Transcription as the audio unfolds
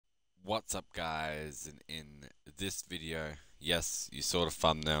What's up guys, and in this video, yes, you saw the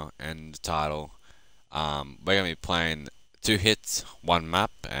thumbnail and the title, we're going to be playing 2 hits, 1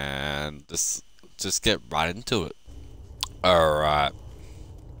 map, and just get right into it. Alright,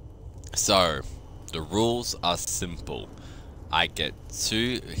 so the rules are simple. I get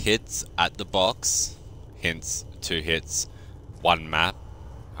 2 hits at the box, hence 2 hits, 1 map.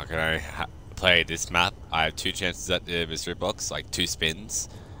 I can only play this map. I have 2 chances at the mystery box, like 2 spins.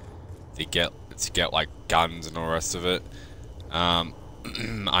 To get like guns and all the rest of it. I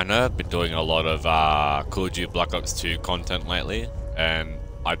know I've been doing a lot of Call of Duty Black Ops 2 content lately, and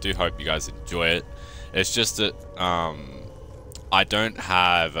I do hope you guys enjoy it. It's just that I don't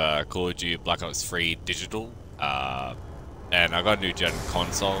have Call of Duty Black Ops 3 digital, and I got a new gen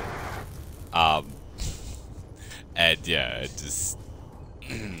console, and yeah, it just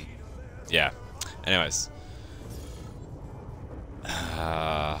yeah. Anyways.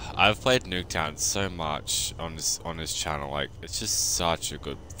 I've played Nuketown so much on this channel. Like, it's just such a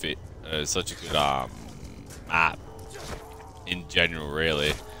good such a good map in general.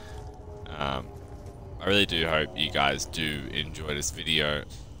 Really, I really do hope you guys do enjoy this video.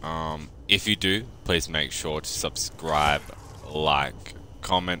 If you do, please make sure to subscribe, like,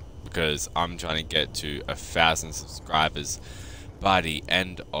 comment, because I'm trying to get to 1,000 subscribers by the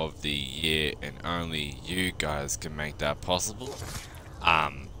end of the year, and only you guys can make that possible,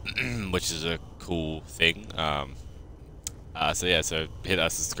 which is a cool thing. So yeah, so hit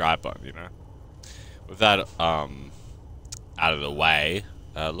that subscribe button, you know. With that out of the way,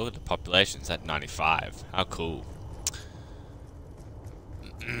 look at the population. It's at 95. How cool.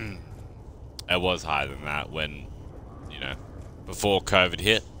 It was higher than that when, you know, before COVID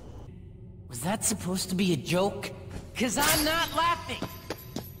hit. Was that supposed to be a joke? 'Cause I'm not laughing.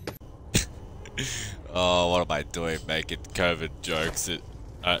 Oh, what am I doing making COVID jokes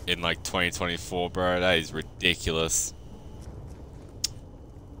in like 2024, bro? That is ridiculous.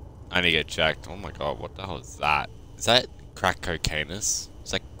 I need to get checked. Oh my god, what the hell is that? Is that crack cocainous?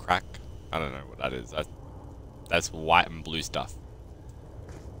 Is that crack? I don't know what that is. That's white and blue stuff.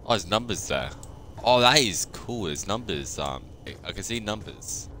 Oh, there's numbers there. Oh, that is cool. There's numbers. I can see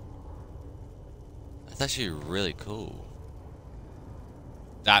numbers. That's actually really cool.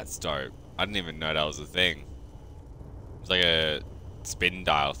 That's dope. I didn't even know that was a thing. It's like a spin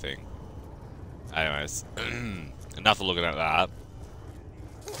dial thing. Anyways, enough of looking at that.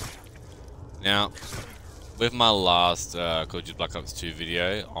 Now, with my last Call of Duty Black Ops 2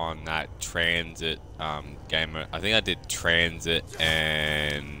 video on that transit game, I think I did transit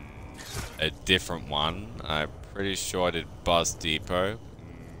and a different one. I'm pretty sure I did Bus Depot,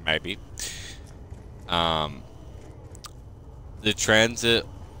 maybe. The transit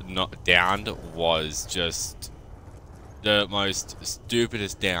not downed was just the most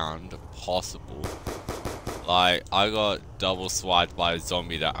stupidest downed possible. Like, I got double swiped by a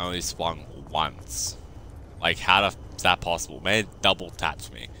zombie that only swung once. Like, how is that possible? Man double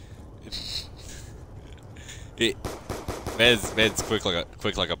taps me. Man's quick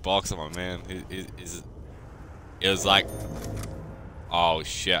like a boxer, my man. It was like, oh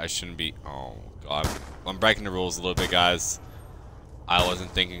shit, I shouldn't be. Oh god, I'm breaking the rules a little bit, guys. I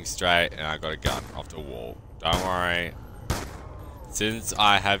wasn't thinking straight, and I got a gun off the wall. Don't worry. Since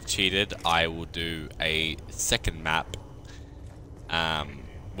I have cheated, I will do a second map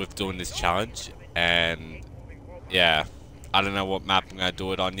with doing this challenge. And yeah, I don't know what map I'm gonna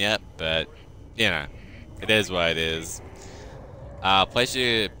do it on yet, but you know, it is what it is. Place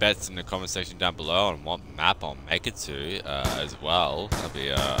your bets in the comment section down below on what map I'll make it to as well. That'll be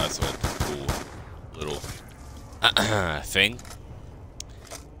a sort of cool little thing.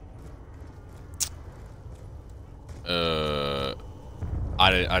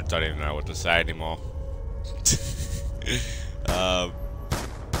 I don't even know what to say anymore. So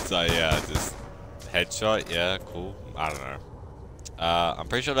yeah, just headshot. Yeah, cool. I don't know. I'm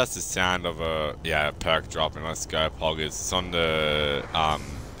pretty sure that's the sound of a perk dropping. Let's go, Poggers. It's on the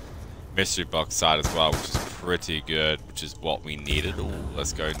mystery box side as well, which is pretty good, which is what we needed. Ooh,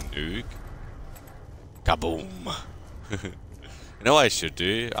 let's go nuke. Kaboom. You know what I should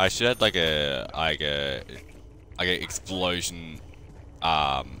do? I should have like a explosion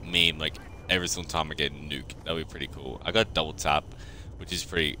meme like every single time I get a nuke. That'd be pretty cool. I got double tap, which is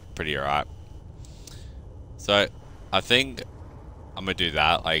pretty alright. So I think I'm gonna do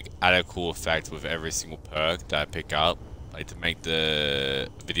that, like add a cool effect with every single perk that I pick up, like to make the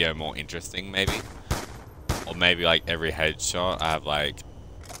video more interesting, maybe. Or maybe like every headshot I have like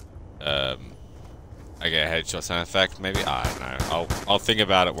I get a headshot sound effect, maybe. I don't know. I'll think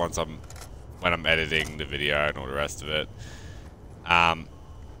about it when I'm editing the video and all the rest of it.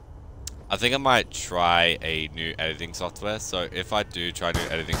 I think I might try a new editing software. So if I do try new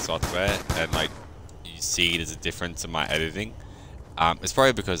editing software and like you see there's a difference in my editing, it's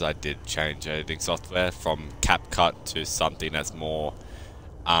probably because I did change editing software from CapCut to something that's more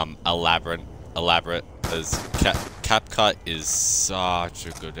elaborate. As CapCut is such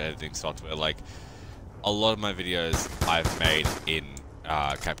a good editing software. Like a lot of my videos I've made in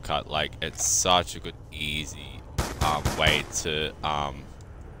CapCut. Like it's such a good, easy way to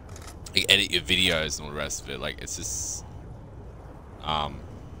edit your videos and all the rest of it. Like it's just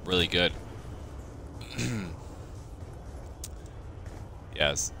really good.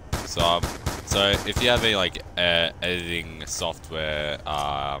 Yes. So if you have any like editing software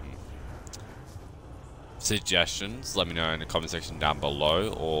suggestions, let me know in the comment section down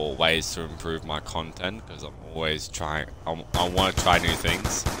below, or ways to improve my content, because I'm always trying. I want to try new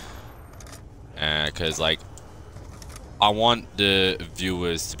things, because like I want the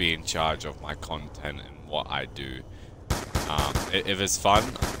viewers to be in charge of my content and what I do. If it's fun,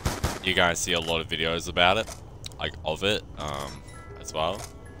 you're gonna see a lot of videos about it, like of it, as well.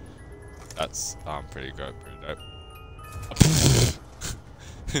 That's pretty good, pretty dope.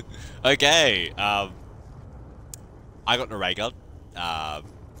 Okay, I got the ray gun.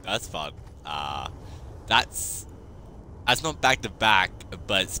 That's fun. That's not back to back,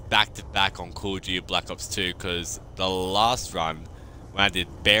 but it's back to back on Call of Duty Black Ops 2, because the last run when I did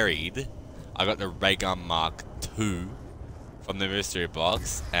Buried, I got the ray gun Mark II from the mystery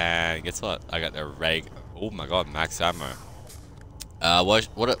box, and guess what? I got the ray. Oh my god, max ammo.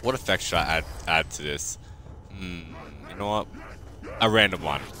 What effect should I add to this? You know what? A random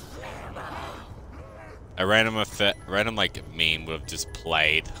one. A random effect, random like meme would have just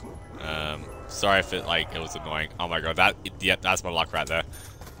played. Sorry if it was annoying. Oh my god, that's my luck right there.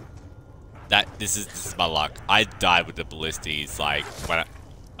 This is my luck. I died with the ballisties like when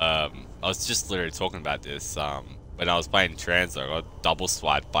I was just literally talking about this. When I was playing Transit, I got double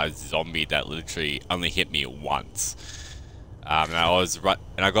swiped by a zombie that literally only hit me once. And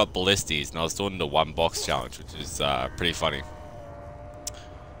I got ballisties, and I was doing the one box challenge, which is pretty funny.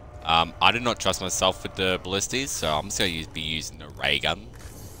 I did not trust myself with the ballisties, so I'm just gonna be using the ray gun.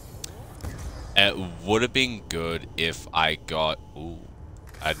 It would have been good if I got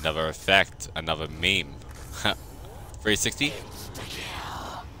another effect, another meme. 360.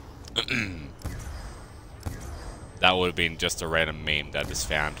 That would have been just a random meme that I just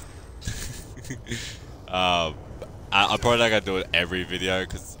found. I'm probably not gonna do it every video,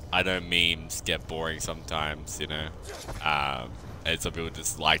 because I know memes get boring sometimes, you know. And some people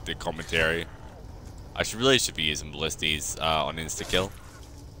just like the commentary. I really should be using ballisties on insta-kill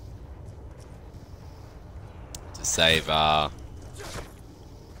to save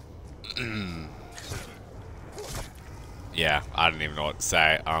yeah, I don't even know what to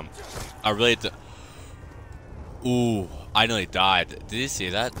say. I really ooh, I nearly died. Did you see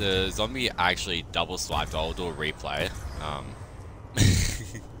that? The zombie actually double swiped. I'll do a replay.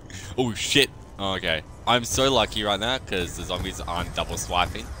 Oh shit. Okay. I'm so lucky right now because the zombies aren't double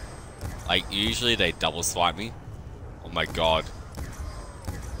swiping. Like, usually they double swipe me. Oh my god.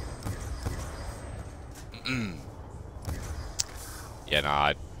 Yeah, nah,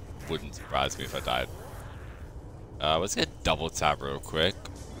 it wouldn't surprise me if I died. Let's get double tap real quick.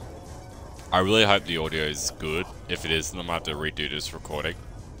 I really hope the audio is good. If it is, then I'm gonna have to redo this recording.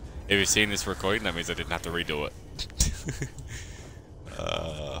 If you've seen this recording, that means I didn't have to redo it.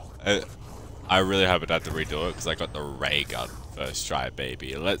 I really hope I don't have to redo it, because I got the ray gun first try,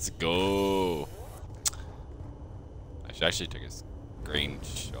 baby. Let's go. I should actually take a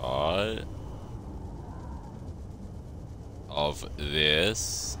screenshot of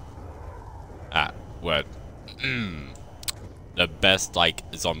this. Word. The best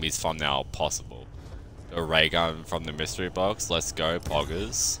zombies thumbnail possible. The ray gun from the mystery box. Let's go,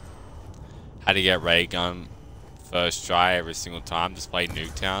 poggers. How to get ray gun first try every single time. Just play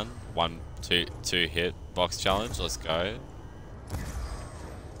Nuketown. 2 hit box challenge. Let's go.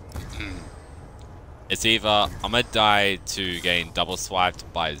 It's either I'm gonna die to getting double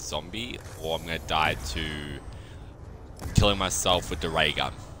swiped by a zombie, or I'm gonna die to killing myself with the ray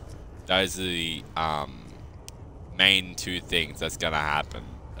gun. Those are the main 2 things that's gonna happen.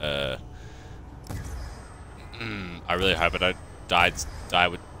 I really hope I don't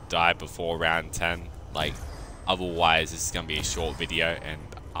die before round 10. Like, otherwise this is gonna be a short video, and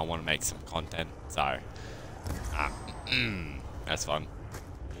I want to make some content. So, that's fun.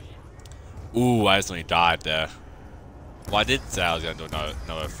 Ooh, I just only died there. Well, I did say I was gonna do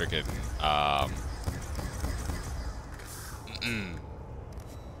another freaking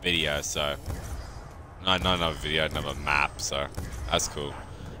video. So, no, not another video, another map. So, that's cool.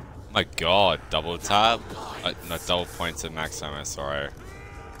 My god, double tap? No, double points at max ammo, sorry.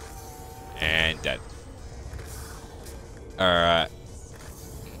 And dead. Alright.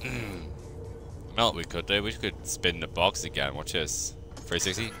 You know what we could do? We could spin the box again. Watch this.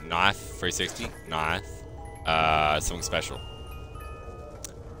 360, knife, 360, knife. Something special.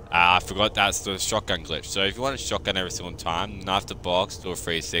 I forgot that's the shotgun glitch. So if you want a shotgun every single time, knife the box, do a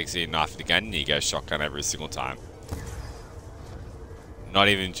 360, knife it again, and you get a shotgun every single time. Not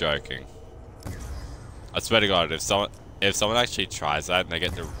even joking. I swear to God, if someone actually tries that and they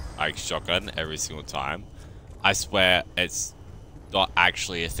get the like shotgun every single time, I swear it's not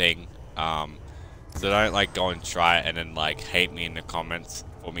actually a thing. So don't like go and try it and then like hate me in the comments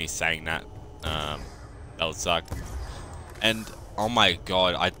for me saying that. That would suck. And oh my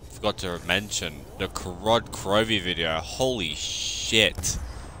god, I forgot to mention the Karod Crovy video. Holy shit.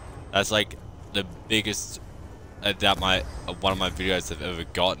 That's like the biggest that one of my videos I've ever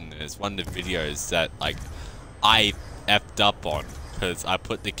gotten. And it's one of the videos that like I effed up on because I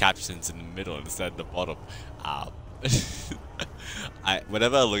put the captions in the middle instead of the bottom.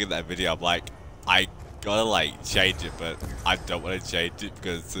 Whenever I look at that video, I'm like, I gotta like change it, but I don't want to change it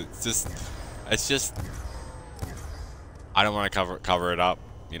because it's just I don't want to cover it up,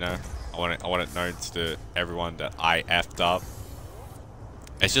 you know. I want it known to everyone that I effed up.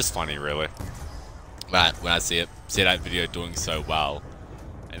 It's just funny, really. But when I see that video doing so well,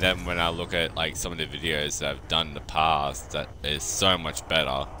 and then when I look at like some of the videos that I've done in the past that is so much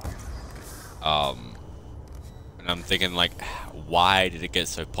better, and I'm thinking like, why did it get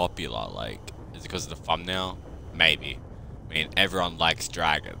so popular? Like, is it because of the thumbnail? Maybe. I mean, everyone likes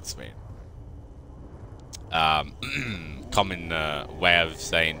dragons, man. Common way of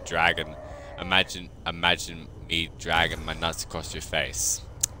saying dragon. Imagine me dragging my nuts across your face.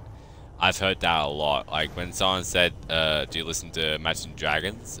 I've heard that a lot. Like when someone said, do you listen to Imagine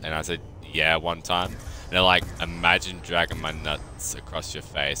Dragons? And I said, yeah, one time. And they're like, imagine dragging my nuts across your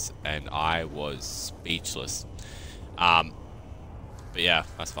face. And I was speechless. But yeah,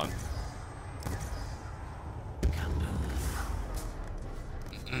 that's fun.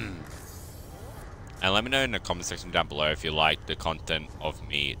 And let me know in the comment section down below if you like the content of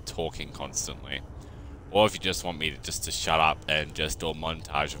me talking constantly. Or if you just want me to just to shut up and just do a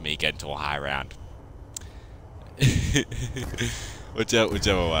montage of me getting to a high round. whichever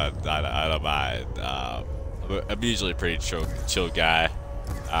one, I don't mind. I'm usually a pretty chill guy.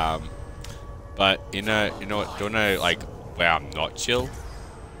 But you know what, do you know like where I'm not chill?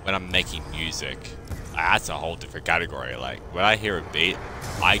 When I'm making music. That's a whole different category. Like when I hear a beat,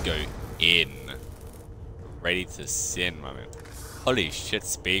 I go in. Ready to sin, my man. Holy shit,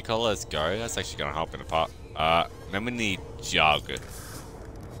 speed color, let's go. That's actually gonna help in the part. Then we need jug.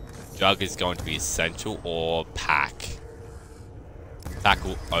 Jug is going to be essential, or pack. Pack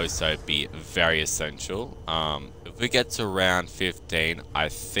will also be very essential. If we get to round 15, I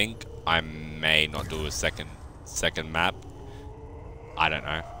think I may not do a second map. I don't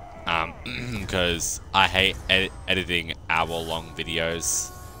know. Because I hate editing hour-long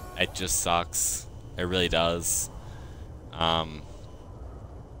videos. It just sucks. It really does.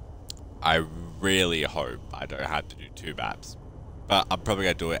 I really hope I don't have to do 2 maps. But I'm probably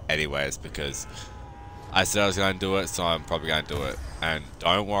going to do it anyways because I said I was going to do it, so I'm probably going to do it. And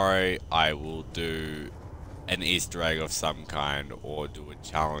don't worry, I will do an Easter egg of some kind or do a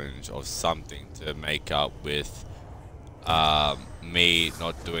challenge of something to make up with me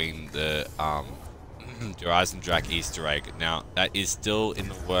not doing the Horizon Drag Easter egg. Now, that is still in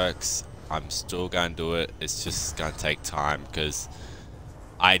the works. I'm still going to do it. It's just going to take time because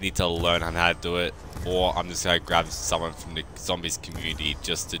I need to learn how to do it, or I'm just going to grab someone from the zombies community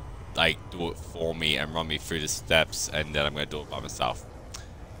just to like do it for me and run me through the steps, and then I'm going to do it by myself.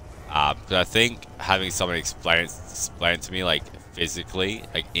 Because I think having someone explain to me like physically,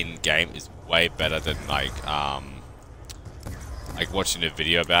 like in game, is way better than like watching a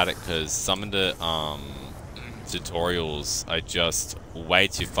video about it. Because some of the tutorials are just way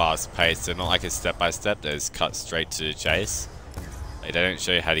too fast paced. They're not like a step by step. They just cut straight to the chase. Like, they don't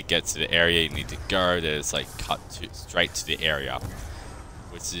show you how to get to the area you need to go. They just like cut straight to the area,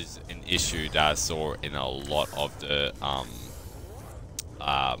 which is an issue that I saw in a lot of the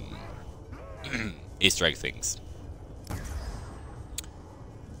Easter egg things.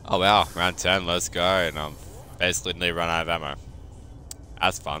 Oh wow, round 10, let's go, and I'm basically nearly run out of ammo.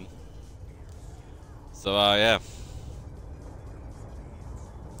 That's fun. So yeah.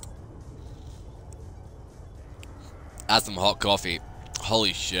 Had some hot coffee.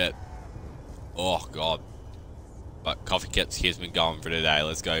 Holy shit. Oh god. But coffee keeps me going for today.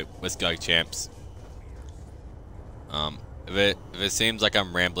 Let's go champs. if it seems like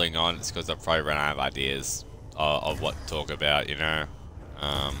I'm rambling on, it's because I've probably run out of ideas of what to talk about, you know?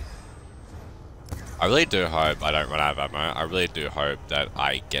 Um, I really do hope I don't run out of ammo. I really do hope that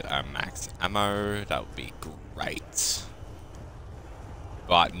I get a max ammo. That would be great.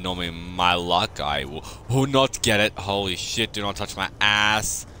 But normally my luck, I will not get it. Holy shit, do not touch my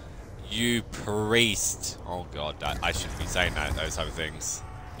ass. You priest. Oh god, I shouldn't be saying those type of things.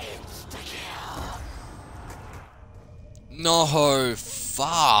 No,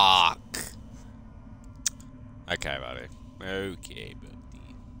 fuck. Okay, buddy. Okay, buddy.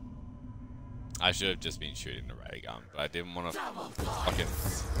 I should have just been shooting the ray gun, but I didn't want to fucking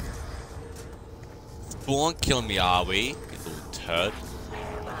spawn kill me, are we? You little turd.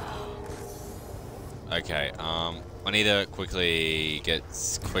 Okay, I need to quickly get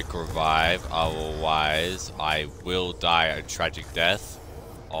quick revive, otherwise I will die a tragic death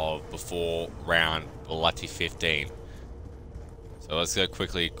of before round bloody 15. So let's go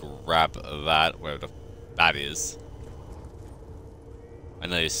quickly grab that, wherever that is. I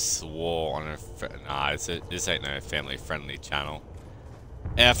know you swore on a nah, this ain't no family-friendly channel.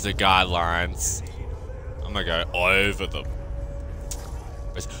 F the guidelines. I'm gonna go over them.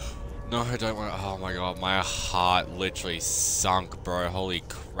 No, I don't want to. Oh my god, my heart literally sunk, bro. Holy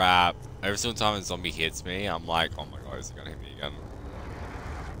crap. Every single time a zombie hits me, I'm like, oh my god, is it gonna hit me again?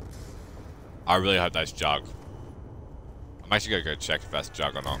 I really hope that's Jug. I'm actually gonna go check if that's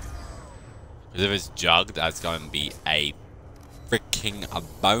Jug or not. Because if it's Jug, that's gonna be a freaking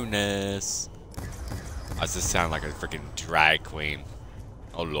bonus. I just sound like a freaking drag queen.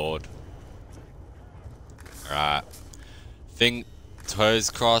 Oh lord. Alright. Toes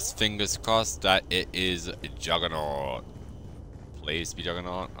crossed, fingers crossed that it is Juggernaut. Please be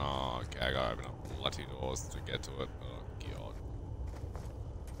Juggernaut. Oh, okay, I gotta open up bloody doors to get to it. Oh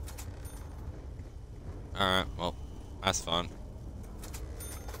god. Alright, well, that's fun.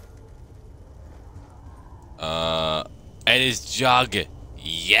 It is Jug.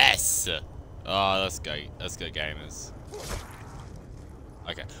 Yes. Oh, let's go. Let's go, gamers.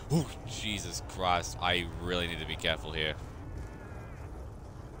 Okay. Ooh, Jesus Christ. I really need to be careful here.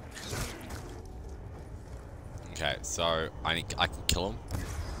 Okay, so I can kill him.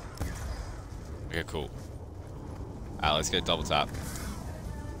 Okay, cool. Let's go double tap.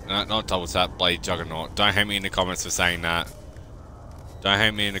 No, not double tap, bloody Juggernaut. Don't hate me in the comments for saying that. Don't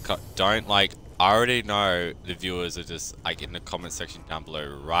hate me in the don't like. I already know the viewers are just like in the comment section down below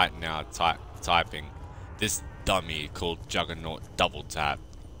right now typing this dummy called Juggernaut double tap.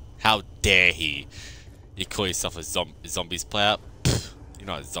 How dare he? You call yourself a zombies player? Pfft, you're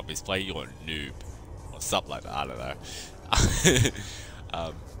not a zombies player. You're a noob or something like that. I don't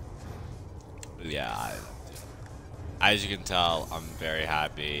know. Yeah. As you can tell, I'm very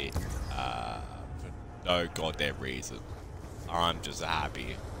happy for no goddamn reason. I'm just a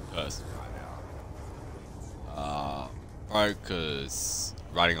happy person right now. Bro, cause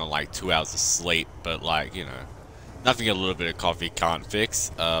running on like 2 hours of sleep, but like, you know, nothing a little bit of coffee can't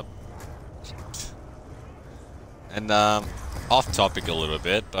fix. And off topic a little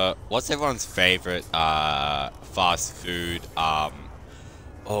bit, but what's everyone's favorite fast food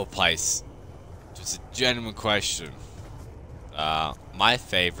place? Just a genuine question. My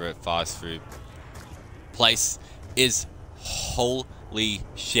favorite fast food place is holy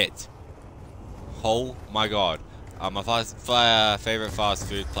shit. Oh my god. My favorite fast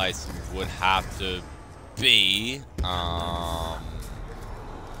food place would have to be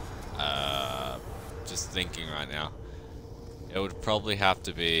just thinking right now. It would probably have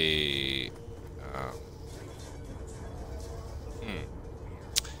to be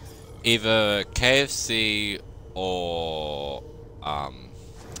either KFC or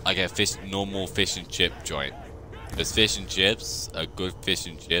like a normal fish and chip joint. Because fish and chips, a good fish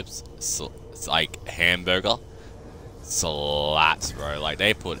and chips, it's like hamburger, slaps, bro. Like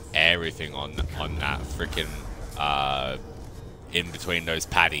they put everything on that freaking in between those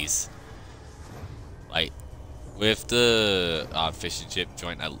patties. Like with the fish and chip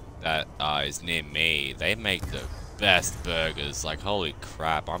joint that is near me, they make the best burgers. Like holy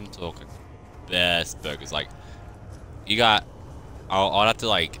crap, I'm talking best burgers. Like you got, I'll have to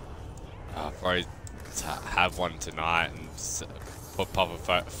like probably have one tonight and pop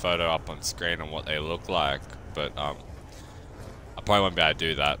a photo up on screen on what they look like. But I probably won't be able to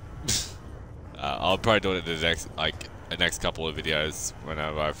do that. I'll probably do it in the next couple of videos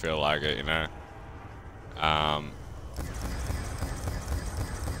whenever I feel like it, you know.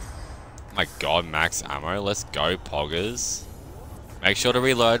 My god, max ammo. Let's go, poggers. Make sure to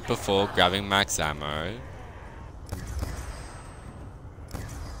reload before grabbing max ammo.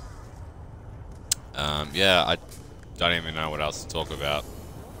 Yeah, don't even know what else to talk about.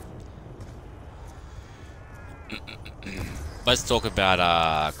 Let's talk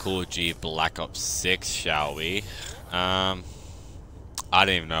about Call of Duty Black Ops 6, shall we? I don't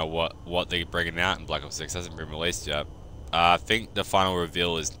even know what they're bringing out in Black Ops 6. It hasn't been released yet. I think the final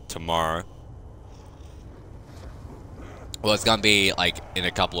reveal is tomorrow. Well, it's gonna be like in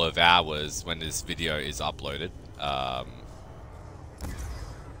a couple of hours when this video is uploaded.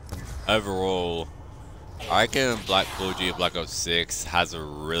 Overall, I reckon Call of Duty Black Ops 6 has a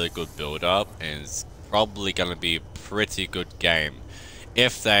really good build-up and is probably gonna be a pretty good game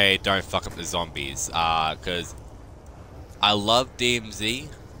if they don't fuck up the zombies. Because I love DMZ,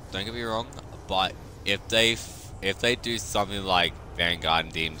 don't get me wrong, but if they do something like Vanguard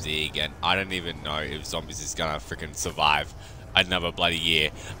and DMZ again, I don't even know if zombies is gonna freaking survive another bloody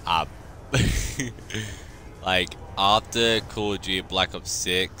year. Like after Call of Duty Black Ops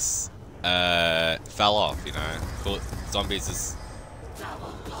 6 fell off, you know, zombies just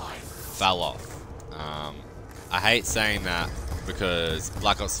fell off. I hate saying that because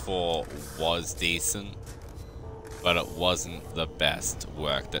Black Ops 4 was decent, but it wasn't the best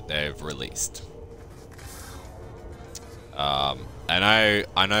work that they've released. I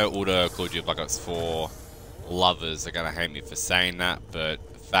know all the Call of Duty Black Ops 4 lovers are gonna hate me for saying that, but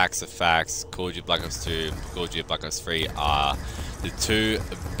facts are facts. Call of Duty Black Ops 2, Call of Duty Black Ops 3 are the two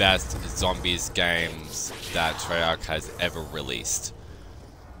best zombies games that Treyarch has ever released.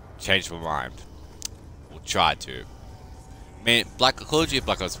 Changed my mind. We'll try to. I mean, Call of Duty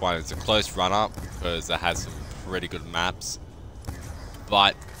Black Ops 1 is a close run-up because it has some pretty good maps,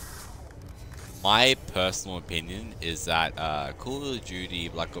 but my personal opinion is that Call of Duty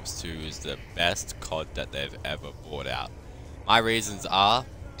Black Ops 2 is the best COD that they've ever brought out. My reasons are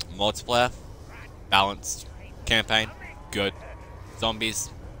multiplayer, balanced, campaign, good, zombies,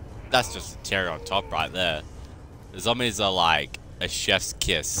 that's just a cherry on top right there. The zombies are like a chef's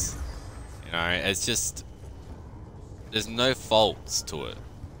kiss, you know, it's just, there's no faults to it.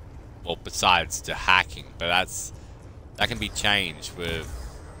 Well, besides the hacking, but that can be changed with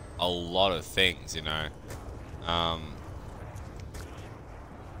a lot of things, you know.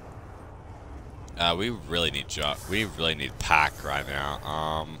 We really need pack right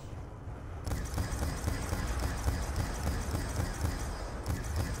now.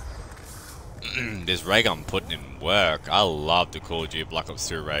 This ray gun putting in work. I love the Call of Duty Black Ops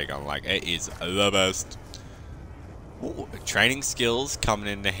 2 ray gun. Like, it is the best. Ooh, training skills coming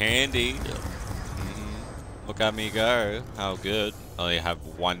into handy. Look at me go. How good. I only have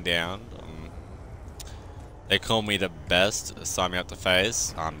one down. They call me the best. Sign me up to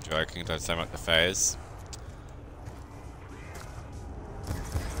phase. I'm joking. Don't sign me up to phase.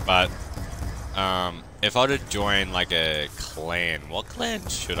 But if I were to join like a clan, what clan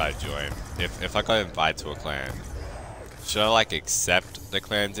should I join? If I got invited to a clan, should I like accept the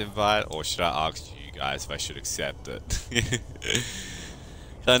clan's invite, or should I ask you guys if I should accept it?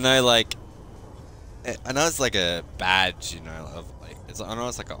 I know, like, I know it's like a badge, you know, of like, I know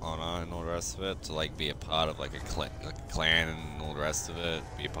it's like an honor and all the rest of it to like be a part of like a clan and all the rest of it,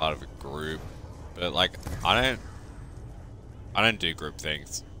 be a part of a group, but like I don't do group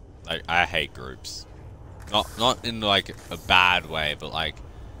things. Like, I hate groups. Not in like a bad way, but like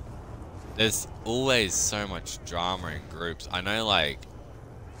there's always so much drama in groups. I know, like,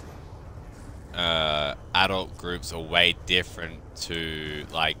 adult groups are way different to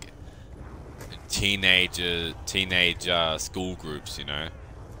like teenager school groups, you know.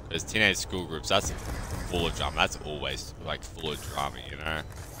 There's teenage school groups, that's full of drama. That's always like full of drama, you know.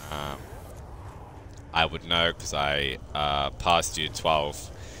 I would know because I passed year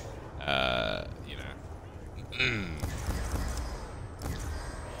 12. You know.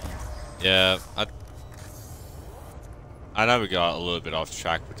 Yeah, I know we got a little bit off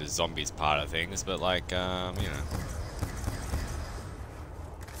track with the zombies part of things, but like, you know.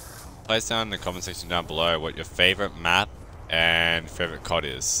 Place down in the comment section down below what your favorite map and favorite COD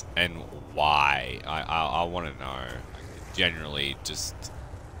is, and why. I want to know. I genuinely just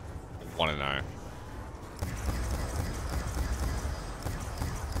want to know.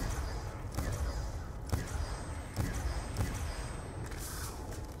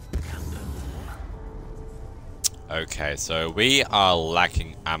 Okay, so we are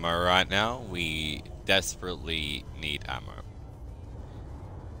lacking ammo right now. We desperately need ammo.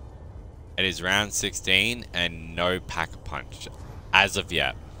 It is round 16 and no pack-a-punch as of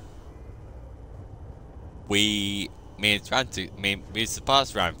yet. We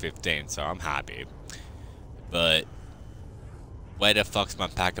surpassed round 15, so I'm happy. But where the fuck's my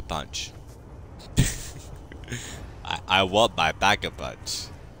pack-a-punch? I want my pack-a-punch.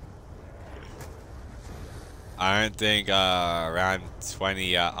 I don't think round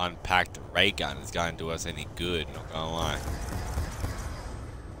 20 unpacked ray gun is going to do us any good, not gonna lie.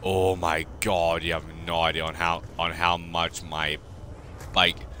 Oh my god, you have no idea on how much my,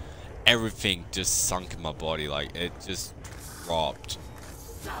 like, everything just sunk in my body, like it just dropped.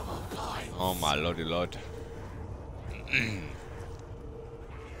 Oh my lordy lord.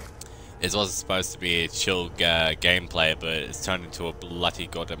 This wasn't supposed to be a chill gameplay, but it's turned into a bloody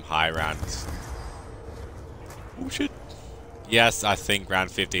goddamn high round. Oh shit. Yes, I think round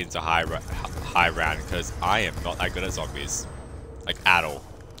 15 is a high round because I am not that good at zombies, like at all.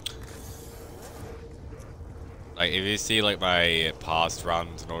 Like if you see like my past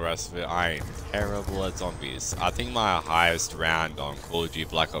runs and all the rest of it, I am terrible at zombies. I think my highest round on Call of Duty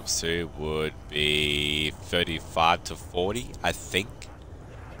Black Ops 2 would be 35 to 40, I think.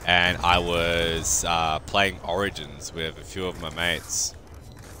 And I was playing Origins with a few of my mates.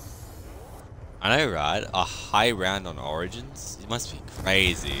 I know, right? A high round on Origins? It must be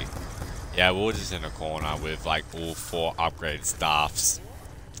crazy. Yeah, we were just in a corner with like all 4 upgraded staffs.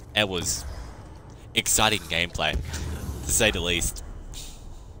 It was exciting gameplay, to say the least.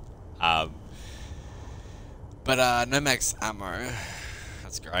 But no max ammo.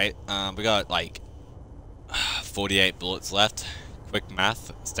 That's great. We got like 48 bullets left. Quick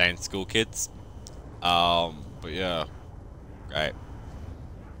math, stay in school, kids. But yeah, great.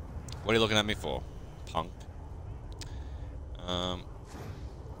 What are you looking at me for, punk?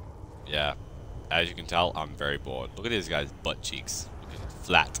 Yeah, as you can tell, I'm very bored. Look at these guys' butt cheeks, looking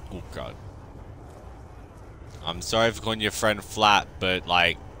flat. Oh god. I'm sorry for calling your friend flat, but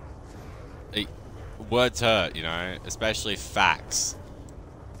like, words hurt, you know, especially facts.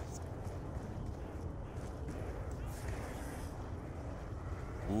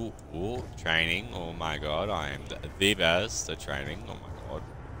 Ooh, training. Oh my god, I am the best at training. Oh my god.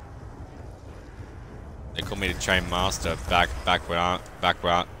 They call me the train master back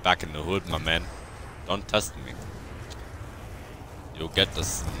in the hood, my man. Don't test me. You'll get the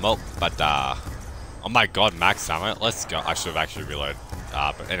smoke, but oh my god, max ammo. Let's go. I should have actually reloaded.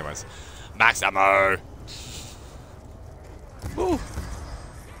 But anyways, max ammo. Woo.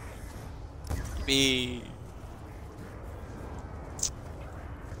 Yippee.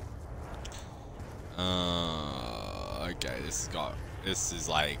 Okay, this is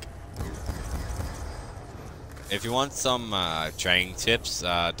like, if you want some training tips,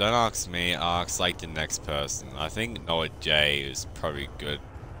 don't ask me, ask like the next person. I think Noah J is probably good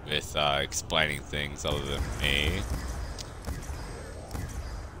with explaining things other than me.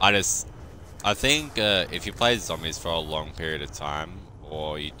 I think if you play zombies for a long period of time,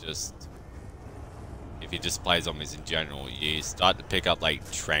 or if you just play zombies in general, you start to pick up like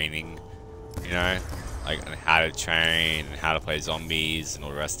training, you know, like on how to train and how to play zombies and all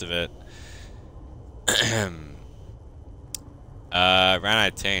the rest of it.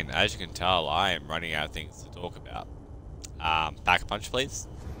 Round 18, as you can tell, I am running out of things to talk about. Back a punch, please.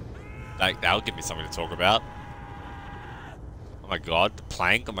 That'll give me something to talk about. Oh my god, the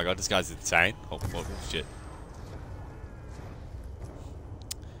plank. Oh my god, this guy's insane. Oh shit.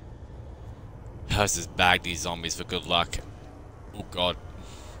 Let's just bag these zombies for good luck. Oh god.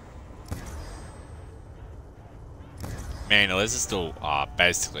 Man, this is still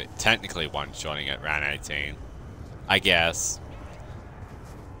basically, technically one-shotting at round 18. I guess.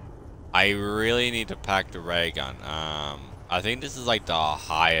 I really need to pack the ray gun. I think this is like the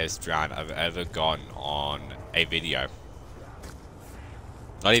highest round I've ever gotten on a video.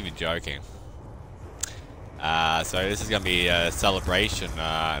 Not even joking. So this is going to be a celebration,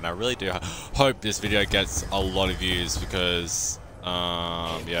 and I really do hope this video gets a lot of views because,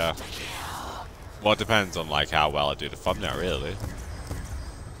 yeah. Well, it depends on like how well I do the thumbnail, really.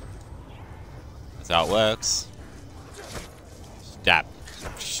 That's how it works. Stab.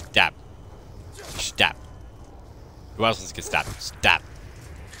 Stab. Stab. Who else wants to get stabbed? Stab.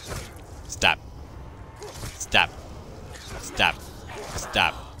 Stab. Stab. Stab.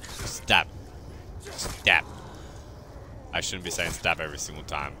 Stab. Stab. Stab. I shouldn't be saying stab every single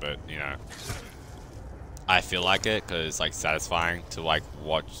time, but, you know. I feel like it because it's like satisfying to like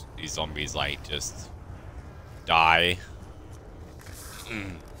watch these zombies like just die.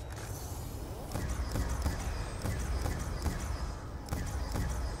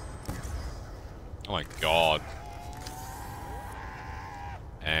 Oh my god.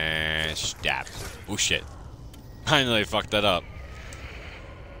 And stab. Oh shit. I nearly fucked that up.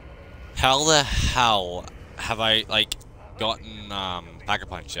 How the hell have I like gotten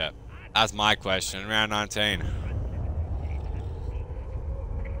Pack-a-Punch yet? That's my question. Round 19.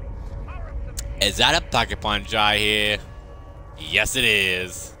 Is that a Pack-a-Punch I hear? Yes, it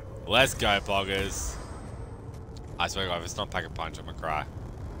is. Let's go, poggers. I swear to God, if it's not Pack-a-Punch, I'm gonna cry.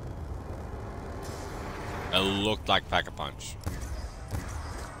 It looked like Pack-a-Punch.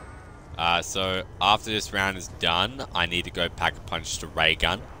 So after this round is done, I need to go Pack-a-Punch to ray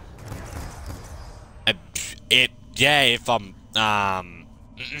gun. Yeah, if I'm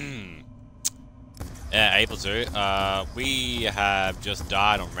yeah, able to. We have just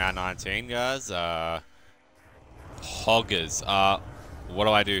died on round 19, guys. Hoggers. What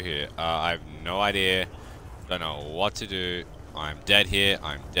do I do here? I have no idea. Don't know what to do. I'm dead here.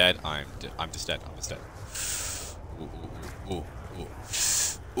 I'm dead. I'm just dead. I'm just dead. Ooh, ooh, ooh, ooh.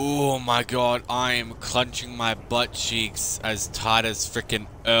 Oh my god, I am clenching my butt cheeks as tight as frickin'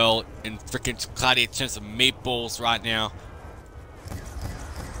 Earl in frickin' cloudy chips of meatballs right now.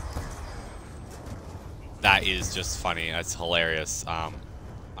 That is just funny. That's hilarious. I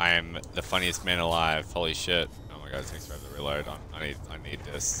am the funniest man alive. Holy shit. Oh my god, it takes forever to reload. I need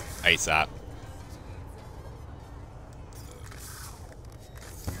this ASAP.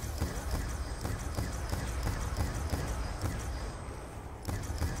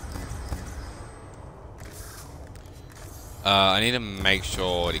 I need to make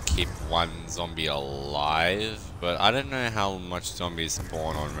sure to keep one zombie alive, but I don't know how much zombies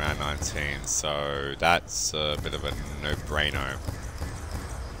spawn on round 19, so that's a bit of a no-brainer.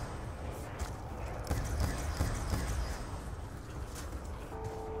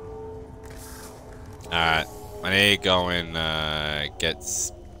 Alright, I need to go and get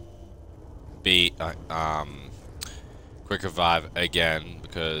quick revive again,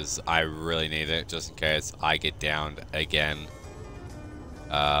 because I really need it, just in case I get downed again.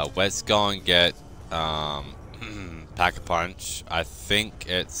 Let's go and get Pack-a-Punch. I think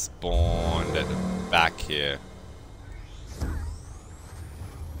it spawned at the back here.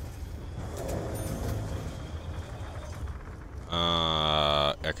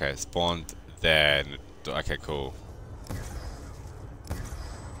 Okay, spawned there. Okay, cool.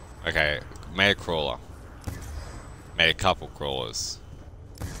 Okay, made a crawler. Made a couple crawlers.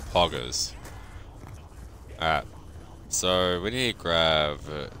 Hoggers. Alright. So, we need to grab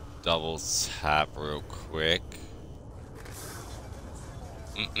double tap real quick.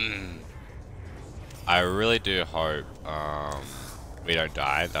 I really do hope we don't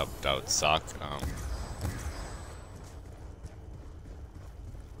die. That would suck.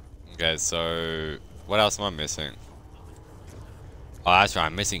 Okay, so what else am I missing? Oh, that's right.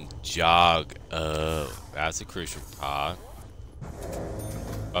 I'm missing Jug. That's a crucial part.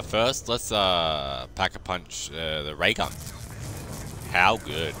 But first, let's Pack-a-Punch the ray gun. How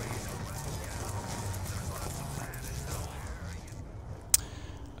good?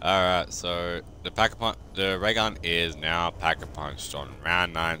 Alright, so the ray gun is now Pack-a-Punched on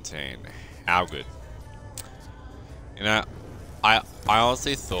round 19. How good? You know, I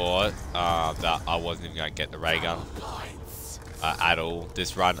honestly thought that I wasn't even gonna get the ray gun at all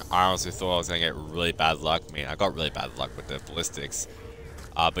this run. I honestly thought I was gonna get really bad luck. I mean, I got really bad luck with the ballistics,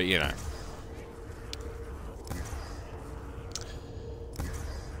 but you know,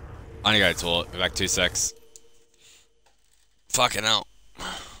 I need to go to the toilet. Be back 2 secs. Fucking hell.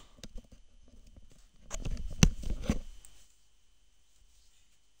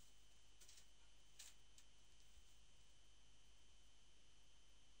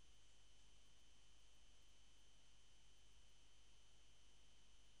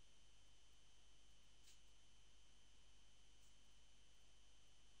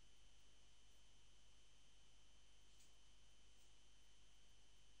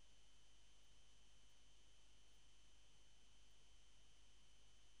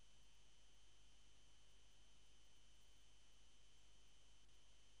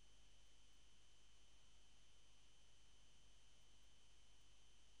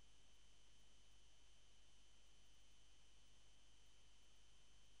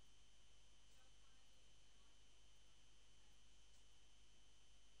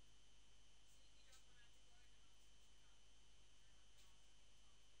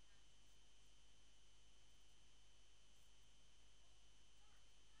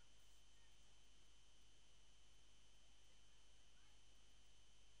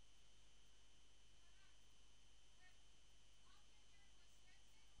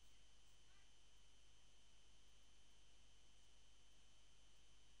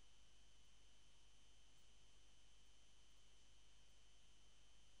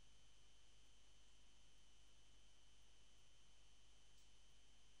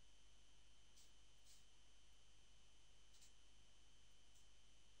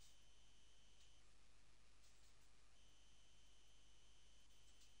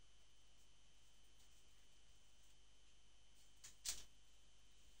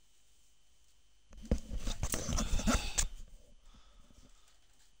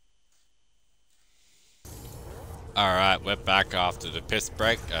 Alright, we're back after the piss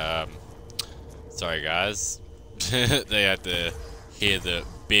break. Sorry guys. They had to hear the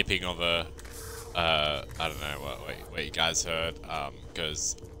beeping of a, I don't know what you guys heard,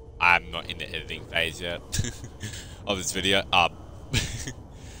 because I'm not in the editing phase yet of this video.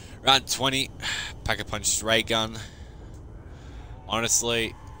 Round 20, Pack-a-Punch ray gun.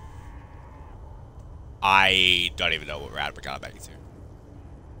 Honestly, I don't even know what round we're gonna make it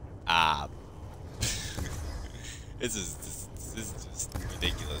to. This is just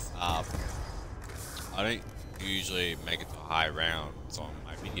ridiculous. I don't usually make it to high rounds on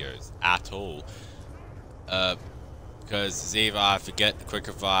my videos at all. Because it's either I forget the quick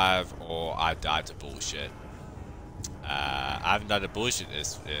revive or I die to bullshit. I haven't done the bullshit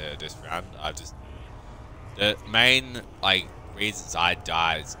this round. The main reasons I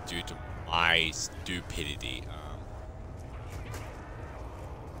died is due to my stupidity.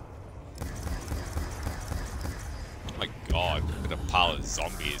 Oh my god, look at a pile of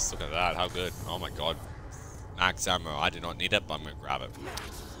zombies. Look at that, how good. Oh my god. Max ammo. I do not need it, but I'm gonna grab it.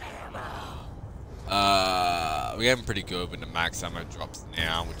 We're getting pretty good when the max ammo drops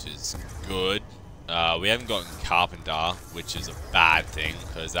now, which is good. We haven't gotten Carpenter, which is a bad thing,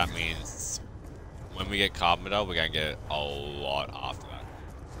 because that means when we get Carpenter, we're gonna get a lot after that.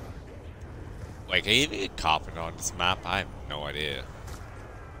 Wait, can you even get Carpenter on this map? I have no idea.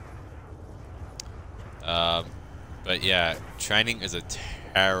 But yeah, training is a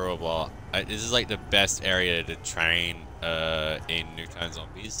terrible... this is like the best area to train in Nuketown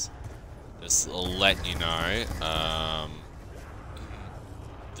Zombies. Just let you know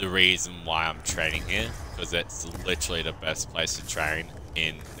the reason why I'm training here, because it's literally the best place to train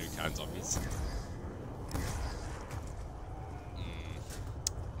in Nuketown Zombies.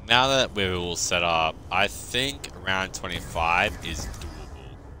 Now that we're all set up, I think round 25 is doable.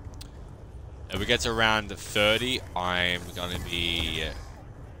 If we get to round 30, I'm gonna be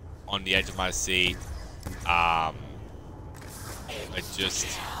on the edge of my seat, just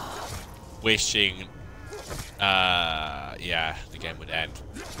wishing, yeah, the game would end.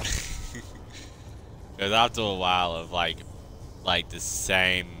 Because after a while of like the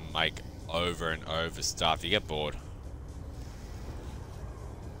same over and over stuff, you get bored.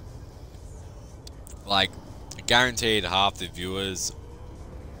 Guaranteed half the viewers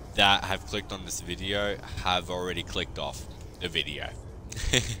that have clicked on this video have already clicked off the video.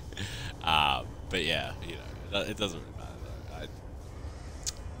 But yeah, you know, it doesn't really matter though.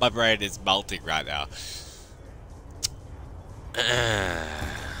 My brain is melting right now.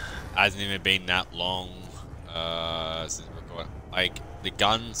 Hasn't even been that long since recording. The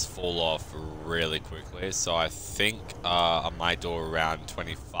guns fall off really quickly, so I think I might do around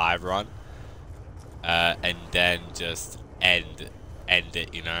 25 run, and then just end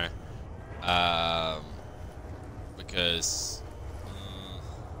it, you know, because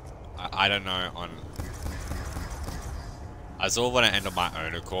I don't know, I sort of want to end on my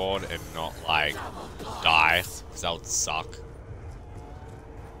own accord and not die, because that would suck.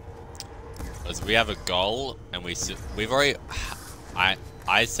 Because we have a goal and we've already, I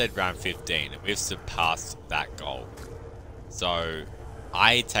said round 15 and we've surpassed that goal, so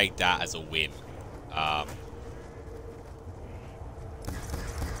I take that as a win.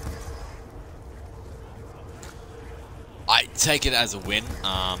 I take it as a win.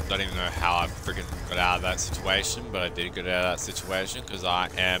 Don't even know how I freaking got out of that situation, but I did get out of that situation because I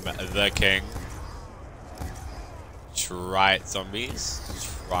am the king. Try it, zombies.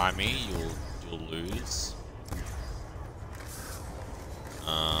 Try me, you'll lose.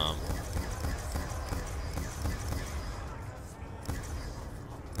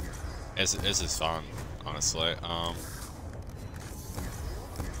 This is fun, honestly.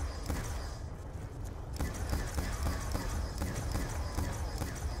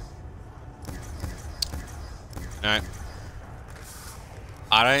 No,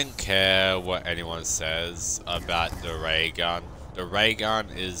 I don't care what anyone says about the ray gun. The ray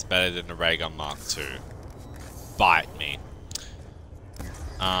gun is better than the ray gun Mark II. Bite me.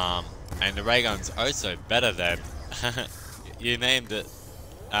 And the ray gun's also better than you named it.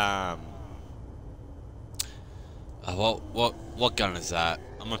 What gun is that?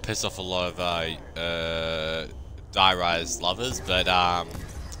 I'm gonna piss off a lot of Die Rise lovers, but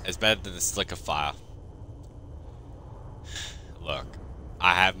it's better than the Slicker Fire. Look,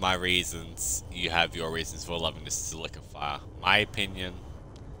 I have my reasons, you have your reasons for loving this Slicker Fire. My opinion,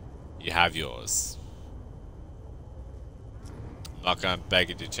 you have yours. I'm not gonna beg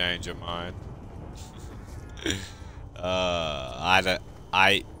you to change your mind.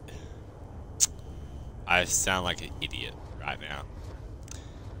 I sound like an idiot right now.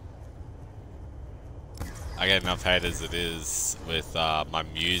 I get enough hate as it is with my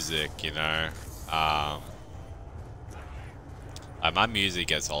music, you know. Um, my music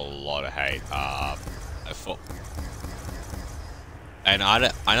gets a lot of hate. And I know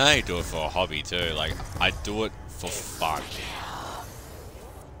I do it for a hobby too. Like, I do it for fun.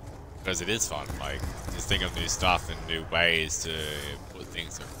 Because it is fun. Like, just think of new stuff and new ways to put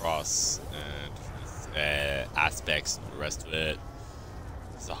things across and aspects and the rest of it.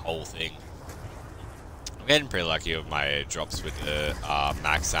 It's the whole thing. I'm getting pretty lucky with my drops with the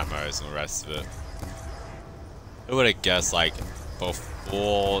max ammos and the rest of it. Who would have guessed, like,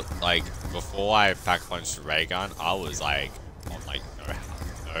 before I pack punched the ray gun, I was like on like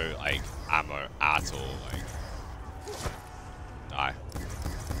no like ammo at all. Like, die.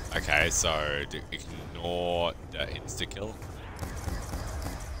 Okay, so ignore the insta kill.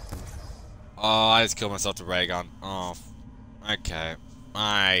 Oh, I just killed myself with the ray gun. Oh, okay.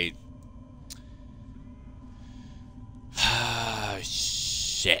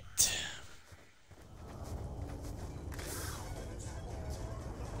 Shit.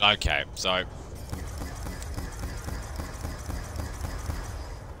 Okay, so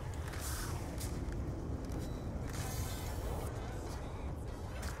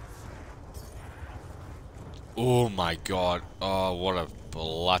oh my god. Oh, what a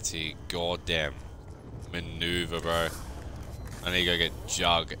bloody goddamn maneuver, bro. I need to go get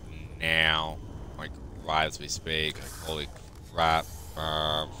Jug now. Like, right as we speak. Like, holy crap.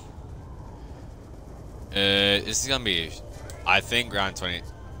 This is gonna be, I think, round 20.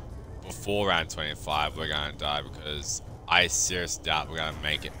 Before round 25, we're gonna die because I seriously doubt we're gonna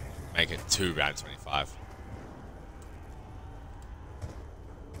make it to round 25.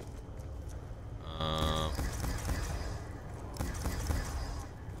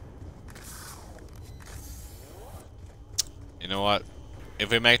 You know what?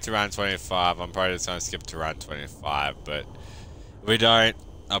 If we make it to round 25, I'm probably just gonna skip to round 25. But if we don't,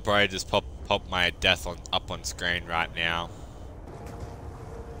 I'll probably just pop my death up on screen right now.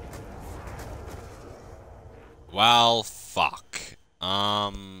 Well, fuck.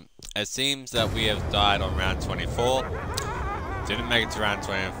 It seems that we have died on round 24. Didn't make it to round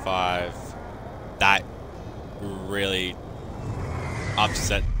 25. That really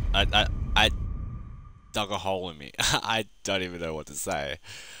upset. I dug a hole in me. I don't even know what to say.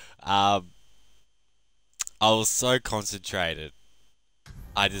 I was so concentrated.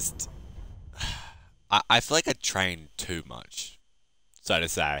 I just, I feel like I trained too much, so to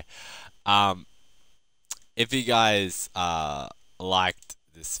say. If you guys liked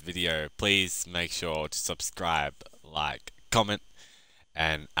this video, please make sure to subscribe, like, comment,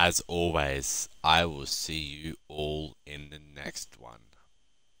 and as always, I will see you all in the next one.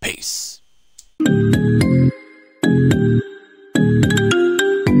 Peace.